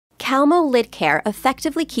CALMO Lid Care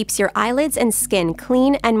effectively keeps your eyelids and skin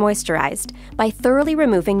clean and moisturized by thoroughly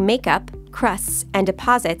removing makeup, crusts, and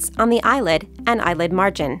deposits on the eyelid and eyelid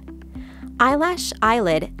margin. Eyelash,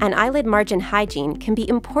 eyelid, and eyelid margin hygiene can be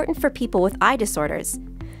important for people with eye disorders.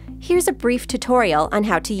 Here's a brief tutorial on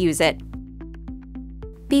how to use it.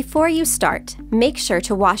 Before you start, make sure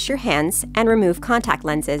to wash your hands and remove contact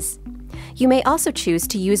lenses. You may also choose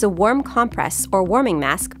to use a warm compress or warming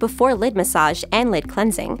mask before lid massage and lid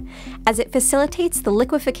cleansing, as it facilitates the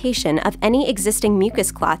liquefaction of any existing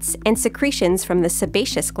mucus clots and secretions from the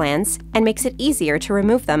sebaceous glands and makes it easier to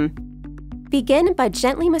remove them. Begin by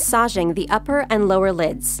gently massaging the upper and lower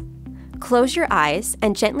lids. Close your eyes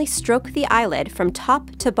and gently stroke the eyelid from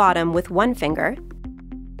top to bottom with one finger,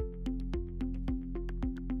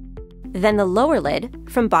 then the lower lid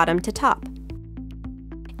from bottom to top.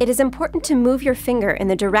 It is important to move your finger in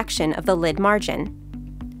the direction of the lid margin.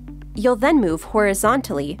 You'll then move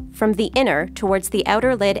horizontally from the inner towards the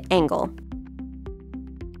outer lid angle.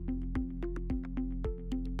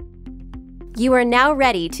 You are now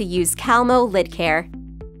ready to use CALMO Lid Care.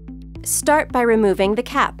 Start by removing the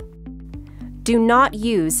cap. Do not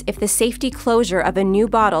use if the safety closure of a new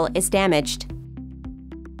bottle is damaged.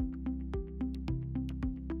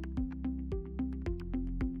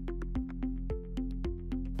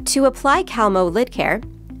 To apply CALMO Lid Care,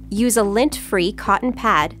 use a lint-free cotton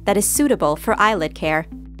pad that is suitable for eyelid care.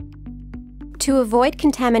 To avoid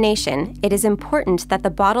contamination, it is important that the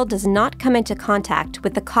bottle does not come into contact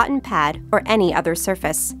with the cotton pad or any other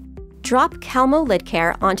surface. Drop CALMO Lid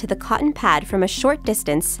Care onto the cotton pad from a short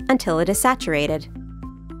distance until it is saturated.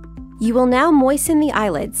 You will now moisten the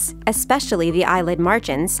eyelids, especially the eyelid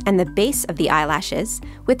margins and the base of the eyelashes,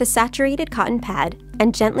 with the saturated cotton pad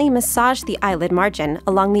and gently massage the eyelid margin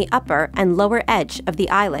along the upper and lower edge of the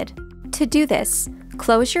eyelid. To do this,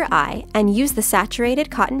 close your eye and use the saturated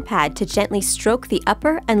cotton pad to gently stroke the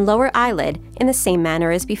upper and lower eyelid in the same manner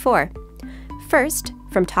as before. First,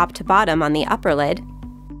 from top to bottom on the upper lid,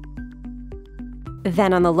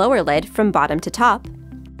 then on the lower lid from bottom to top,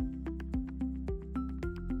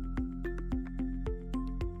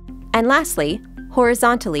 and lastly,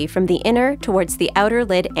 horizontally from the inner towards the outer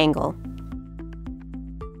lid angle.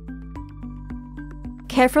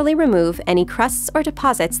 Carefully remove any crusts or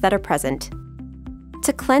deposits that are present.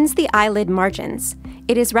 To cleanse the eyelid margins,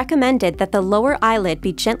 it is recommended that the lower eyelid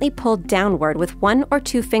be gently pulled downward with 1 or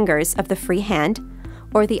 2 fingers of the free hand,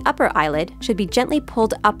 or the upper eyelid should be gently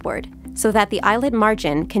pulled upward so that the eyelid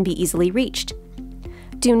margin can be easily reached.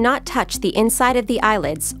 Do not touch the inside of the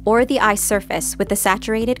eyelids or the eye surface with the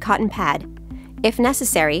saturated cotton pad. If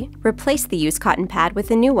necessary, replace the used cotton pad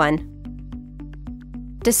with a new one.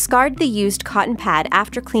 Discard the used cotton pad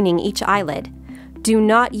after cleaning each eyelid. Do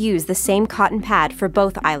not use the same cotton pad for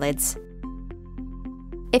both eyelids.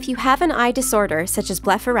 If you have an eye disorder such as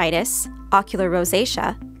blepharitis, ocular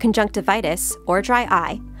rosacea, conjunctivitis, or dry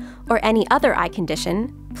eye, or any other eye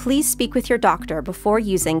condition, please speak with your doctor before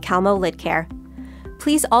using CALMO Lid Care.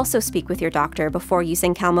 Please also speak with your doctor before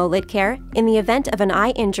using CALMO Lid Care in the event of an eye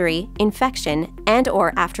injury, infection,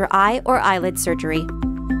 and/or after eye or eyelid surgery.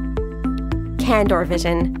 Candor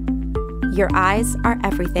Vision. Your eyes are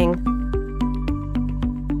everything.